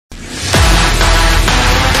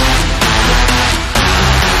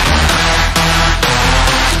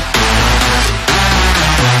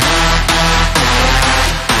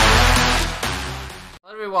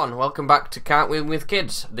everyone, welcome back to Can't Win with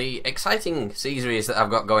Kids, the exciting series that I've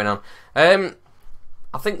got going on.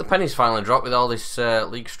 I think the penny's finally dropped with all this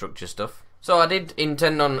league structure stuff. So I did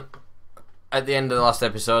intend on, at the end of the last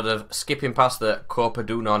episode, of skipping past the Copa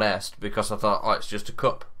do Nord-Est, because I thought, oh, it's just a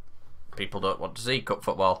cup. People don't want to see cup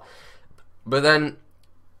football. But then,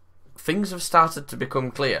 things have started to become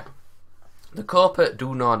clear. The Copa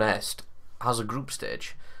do Nord-Est has a group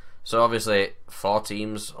stage. So obviously, 4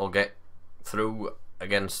 teams will get through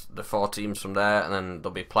against the 4 teams from there, and then there'll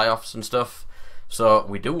be playoffs and stuff. So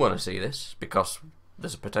we do want to see this, because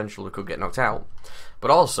there's a potential we could get knocked out. But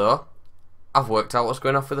also, I've worked out what's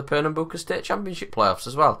going on for the Pernambuco State Championship playoffs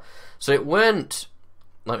as well. So it weren't,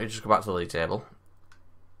 let me just go back to the league table.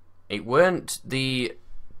 It weren't the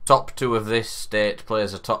top 2 of this state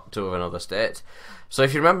plays the top 2 of another state. So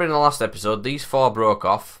if you remember in the last episode, these 4 broke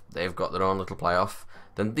off. They've got their own little playoff.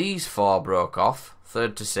 Then these 4 broke off,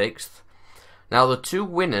 3rd to 6th. Now the 2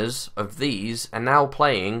 winners of these are now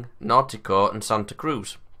playing Nautico and Santa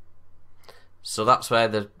Cruz. So that's where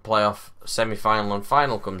the playoff semi-final and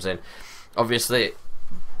final comes in. Obviously,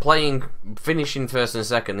 finishing 1st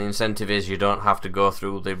and 2nd, the incentive is you don't have to go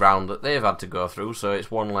through the round that they've had to go through, so it's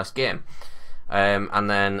 1 less game. And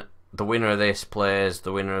then the winner of this plays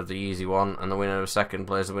the winner of the easy one, and the winner of the 2nd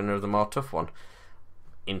plays the winner of the more tough one,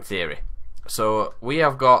 in theory. So we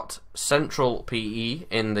have got Central PE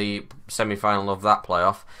in the semi-final of that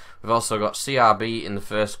playoff. We've also got CRB in the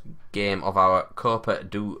first game of our Copa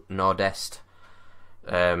do Nord-Est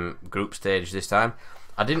group stage this time.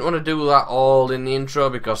 I didn't want to do that all in the intro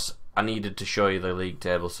because I needed to show you the league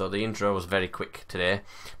table, so the intro was very quick today.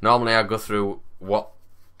 Normally I go through what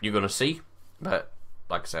you're going to see, but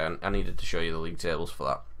like I said, I needed to show you the league tables for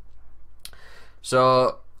that.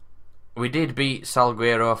 So we did beat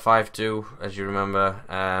Salguero 5-2, as you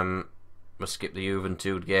remember. We'll skip the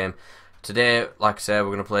Juventud game. Today, like I said, we're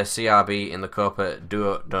going to play CRB in the Copa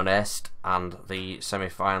do Nord-Est and the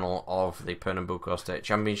semi-final of the Pernambuco State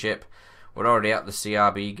Championship. We're already at the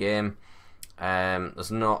CRB game.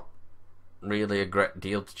 There's not really a great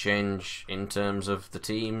deal to change in terms of the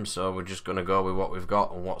team, so we're just going to go with what we've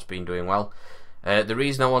got and what's been doing well. The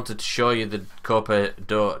reason I wanted to show you the Copa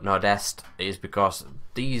do Nord-Est is because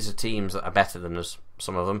these are teams that are better than us,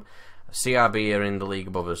 some of them. CRB are in the league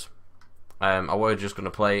above us. I was just going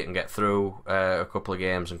to play it and get through a couple of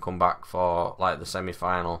games and come back for like the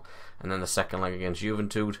semi-final and then the second leg against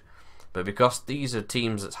Juventud. But because these are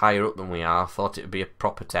teams that's higher up than we are, I thought it would be a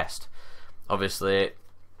proper test. Obviously,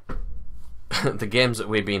 the games that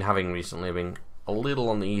we've been having recently have been a little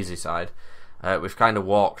on the easy side. We've kind of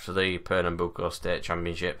walked the Pernambuco State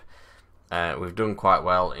Championship. We've done quite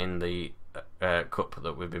well in the cup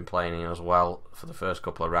that we've been playing in as well for the first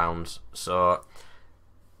couple of rounds. So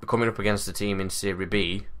coming up against the team in Serie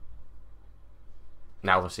B,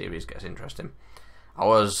 now the series gets interesting. I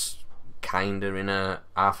was kind of in a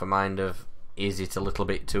half a mind of, is it a little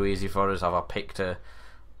bit too easy for us? Have I picked a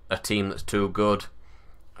team that's too good?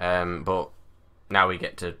 But now we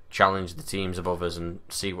get to challenge the teams above us and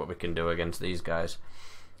see what we can do against these guys.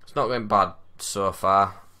 It's not going bad so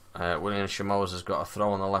far. William Chamoz has got a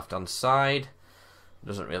throw on the left hand side.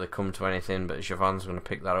 Doesn't really come to anything, but Javan's going to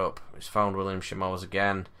pick that up. He's found William Chamoz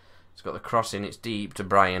again. He's got the cross in, it's deep to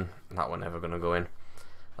Brian. That one never going to go in.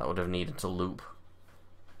 That would have needed to loop.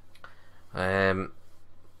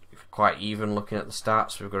 Quite even looking at the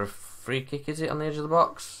stats. We've got a free kick, is it, on the edge of the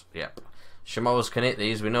box? Yep. Chamoz can hit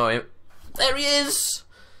these, we know him. There he is!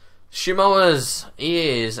 Chamoz!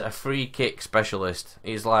 He is a free kick specialist.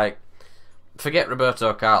 He's like, forget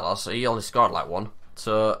Roberto Carlos, he only scored like 1.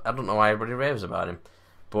 So I don't know why everybody raves about him.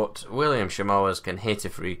 But William Chamoz can hit a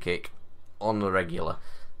free kick on the regular,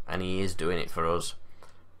 and he is doing it for us.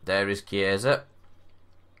 There is Chiesa,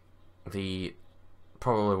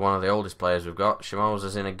 probably one of the oldest players we've got. Chamoz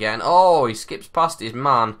is in again. Oh, he skips past his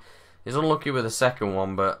man. He's unlucky with the second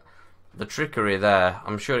one, but the trickery there,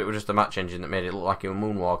 I'm sure it was just the match engine that made it look like he was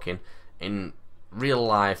moonwalking. In real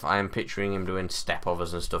life, I am picturing him doing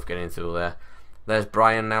step-overs and stuff getting through there. There's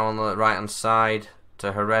Brian now on the right-hand side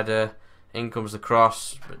to Herrera. In comes the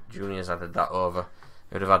cross, but Junior's added that over.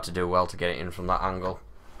 He would have had to do well to get it in from that angle.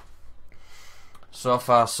 So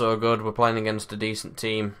far, so good. We're playing against a decent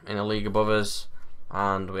team in a league above us,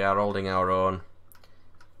 and we are holding our own.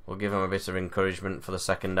 We'll give them a bit of encouragement for the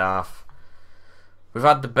second half. We've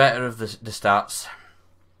had the better of the stats.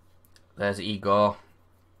 There's Igor.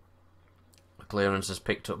 The clearance is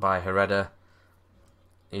picked up by Herrera.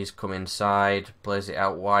 He's come inside, plays it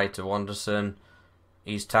out wide to Wanderson.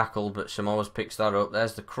 He's tackled, but Chamoz picks that up.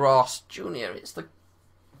 There's the cross. Junior, it's the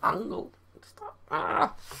angle.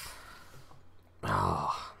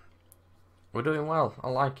 Oh. We're doing well.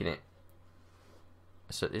 I'm liking it.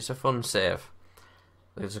 It's a fun save.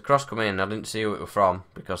 There's a cross come in. I didn't see who it was from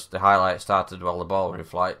because the highlight started while the ball was in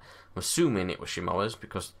flight. I'm assuming it was Shimoa's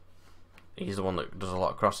because he's the one that does a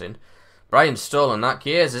lot of crossing. Brian's stolen that.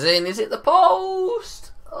 Chiesa's in. Is it the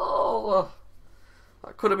post? Oh,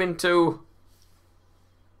 that could have been two.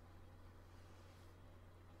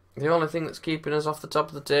 The only thing that's keeping us off the top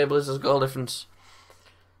of the table is his goal difference.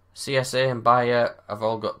 CSA and Bayer have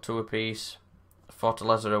all got 2 apiece.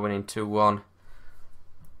 Fortaleza are winning 2-1.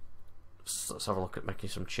 So let's have a look at making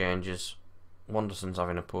some changes. Wanderson's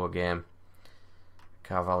having a poor game.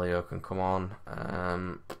 Carvalho can come on.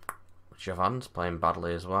 Javan's playing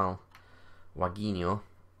badly as well. Waginho.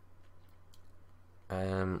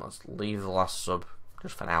 Let's leave the last sub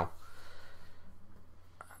just for now.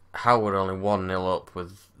 How we're only 1-0 up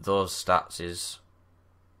with those stats is...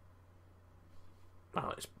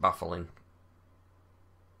 oh, it's baffling.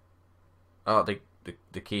 Oh, the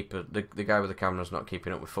keeper, the guy with the camera's not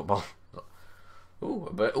keeping up with football.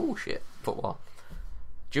 Ooh, shit, football.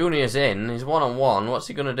 Junior's in, he's 1-on-1, what's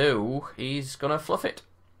he gonna do? He's gonna fluff it.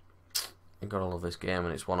 You've gotta love this game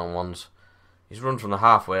and it's 1-on-1s. He's run from the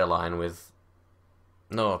halfway line with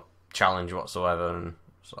no challenge whatsoever, and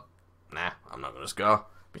so, nah, I'm not gonna score.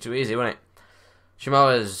 Be too easy, wouldn't it?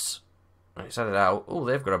 Shimoa's... it's headed out. Oh,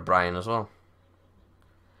 they've got a Brian as well.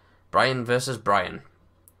 Brian versus Brian.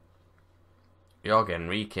 Jorge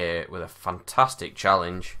Enrique with a fantastic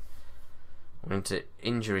challenge. We're into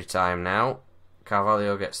injury time now.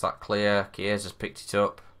 Carvalho gets that clear. Chiesa's picked it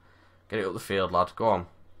up. Get it up the field, lad. Go on.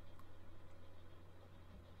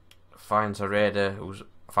 Finds Herrera, who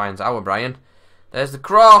finds our Brian. There's the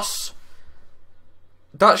cross.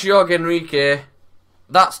 That's Jorge Enrique.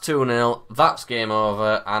 That's 2-0, that's game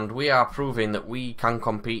over, and we are proving that we can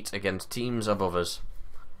compete against teams above us.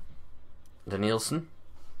 Danielson.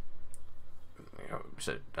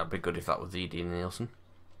 So that'd be good if that was the Danielson.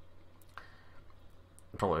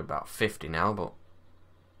 Probably about 50 now, but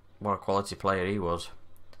what a quality player he was.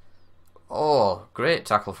 Oh, great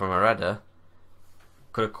tackle from Herrera.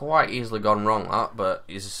 Could have quite easily gone wrong that, but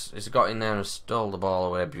he's got in there and stole the ball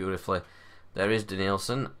away beautifully. There is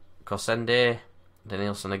Danielson. Cosende.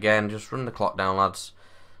 Danielson again, just run the clock down, lads.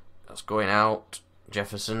 That's going out.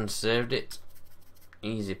 Jefferson saved it.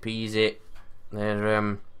 Easy peasy.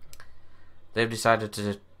 They've decided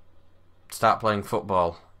to start playing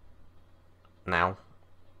football now.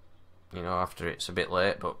 You know, after it's a bit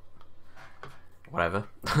late, but whatever.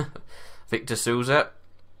 Victor Souza.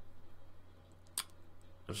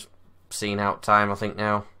 Just seeing out time, I think,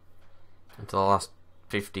 now. Until the last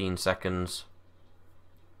 15 seconds.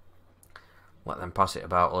 Let them pass it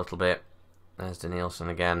about a little bit. There's Danielson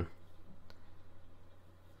again.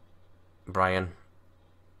 Brian.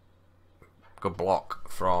 Good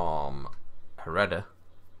block from Herrera.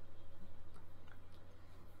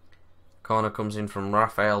 Corner comes in from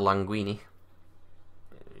Rafael Languini.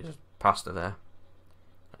 He's just passed her there.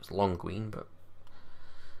 It's Longuine, but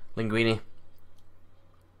Linguini.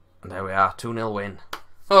 And there we are, 2-0 win.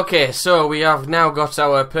 Okay, so we have now got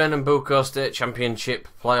our Pernambuco State Championship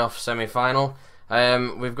playoff semi-final.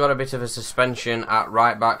 We've got a bit of a suspension at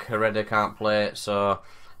right back. Herrera can't play, so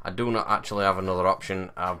I do not actually have another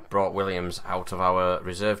option. I've brought Williams out of our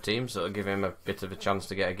reserve team, so it'll give him a bit of a chance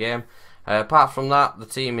to get a game. Apart from that, the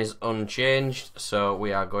team is unchanged, so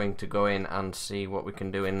we are going to go in and see what we can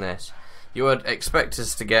do in this. You would expect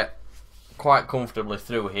us to get quite comfortably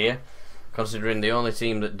through here, considering the only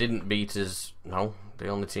team that didn't beat us, the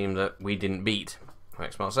only team that we didn't beat,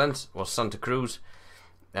 makes more sense, was Santa Cruz.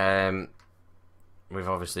 We've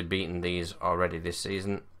obviously beaten these already this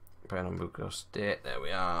season. Pernambuco State, there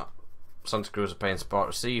we are. Santa Cruz are paying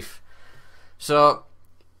Sport Recife. So,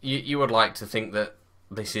 you would like to think that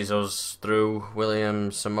this is us through.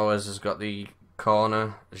 Williams Samoas has got the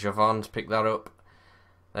corner. Javon's picked that up.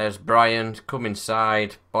 There's Brian, come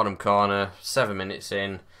inside, bottom corner, 7 minutes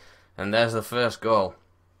in, and there's the first goal.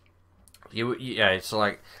 Yeah, it's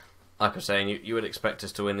like I was saying, you would expect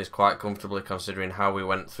us to win this quite comfortably, considering how we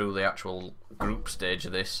went through the actual group stage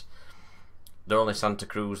of this. The only Santa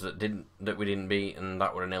Cruz that we didn't beat, and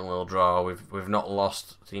that were a 0-0 draw. We've not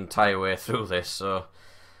lost the entire way through this. So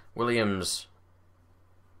Williams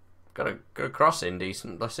got a cross in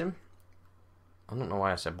decent, bless him. I don't know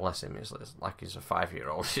why I said bless him. It's like he's a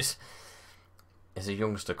 5-year-old. He's a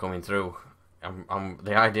youngster coming through.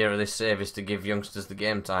 The idea of this save is to give youngsters the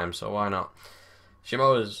game time, so why not?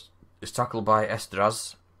 Shimo is tackled by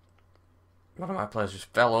Estraz. One of my players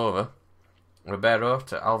just fell over. Ribeiro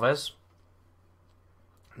to Alves.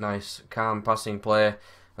 Nice, calm passing play.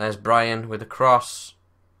 There's Brian with a cross.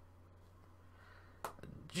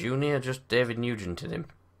 Junior just David Nugented him.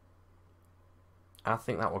 I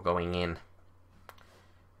think that were going in.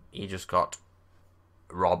 He just got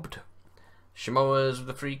robbed. Shimoa's with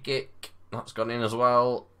the free kick. That's gone in as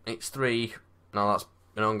well. It's 3. No, that's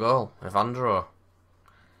an own goal. Evandro.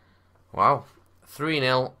 Wow.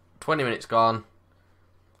 3-0. 20 minutes gone.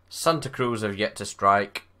 Santa Cruz have yet to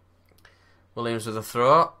strike. Williams with a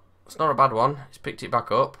throw. It's not a bad one. He's picked it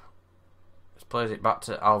back up. Just plays it back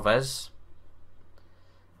to Alves.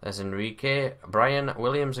 There's Enrique. Brian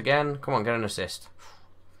Williams again. Come on, get an assist.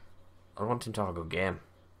 I want him to have a good game.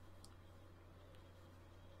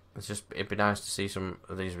 It'd be nice to see some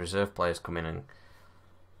of these reserve players come in and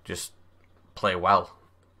just play well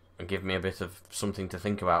and give me a bit of something to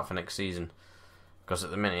think about for next season. Because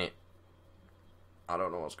at the minute, I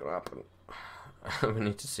don't know what's going to happen. We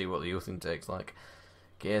need to see what the youth intake's like.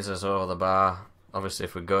 Geza's over the bar. Obviously,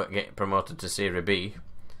 if we get promoted to Serie B,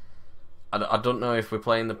 I don't know if we're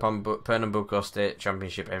playing the Pernambuco State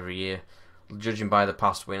Championship every year. Judging by the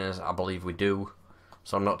past winners, I believe we do.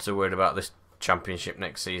 So I'm not too worried about this championship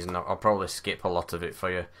next season. I'll probably skip a lot of it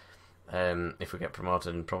for you if we get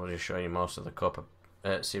promoted, and probably just show you most of the Copa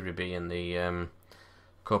Serie B and the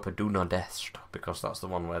Copa do Nordeste, because that's the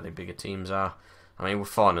one where the bigger teams are. I mean, we're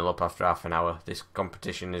 4-0 up after half an hour. This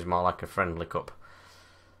competition is more like a friendly cup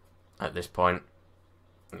at this point.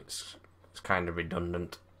 It's kind of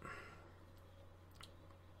redundant.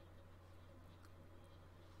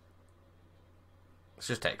 It's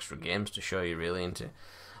just extra games to show you, really, isn't it?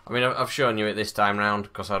 I mean, I've shown you it this time round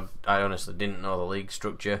because I honestly didn't know the league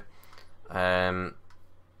structure, and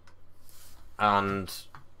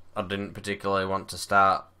I didn't particularly want to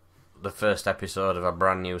start the first episode of a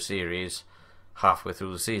brand new series halfway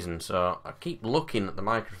through the season. So I keep looking at the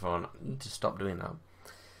microphone. I need to stop doing that.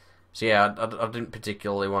 So yeah, I didn't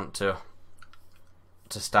particularly want to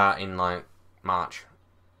start in like March,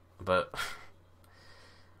 but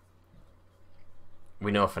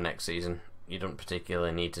we know for next season you don't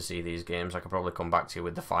particularly need to see these games. I could probably come back to you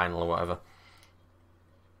with the final or whatever,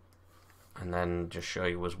 and then just show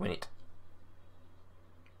you us win it.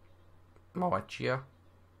 Moachia.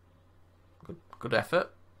 Good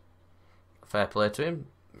effort. Fair play to him.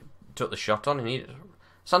 Took the shot on. He needed.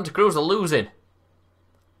 Santa Cruz are losing.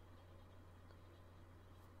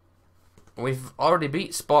 We've already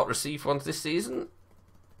beat Sport Recife once this season.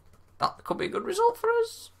 That could be a good result for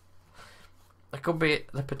us. There could be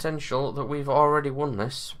the potential that we've already won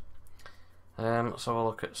this. Let's have a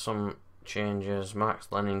look at some changes. Max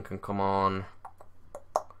Lennon can come on.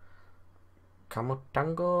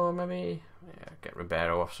 Camutango, maybe? Yeah, get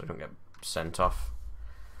Ribeiro off so I don't get sent off.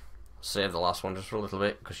 Save the last one just for a little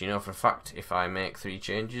bit, because you know for a fact if I make 3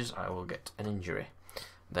 changes I will get an injury.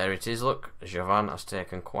 There it is, look. Jovan has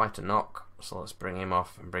taken quite a knock, so let's bring him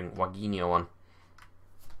off and bring Waguinho on.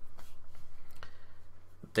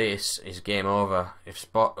 This is game over. If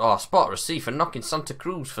Sport Recife are knocking Santa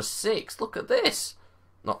Cruz for 6. Look at this.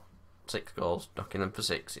 Not 6 goals, knocking them for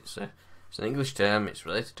 6. It's an English term. It's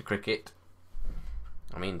related to cricket.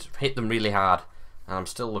 I mean, hit them really hard. And I'm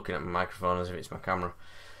still looking at my microphone as if it's my camera.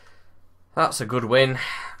 That's a good win.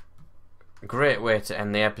 Great way to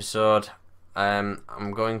end the episode.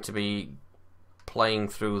 I'm going to be playing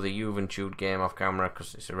through the Juventude game off camera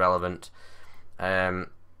because it's irrelevant.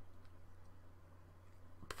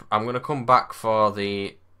 I'm going to come back for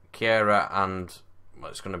the Chiera and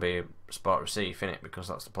it's going to be Sport Recife in it because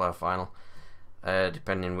that's the playoff final.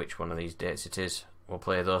 Depending which one of these dates it is, we'll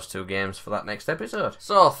play those 2 games for that next episode.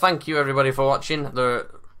 So thank you everybody for watching. The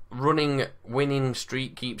running winning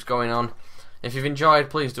streak keeps going on. If you've enjoyed,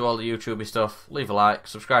 please do all the YouTubey stuff. Leave a like,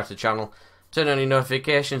 subscribe to the channel, turn on your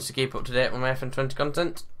notifications to keep up to date with my FM20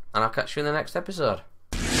 content, and I'll catch you in the next episode.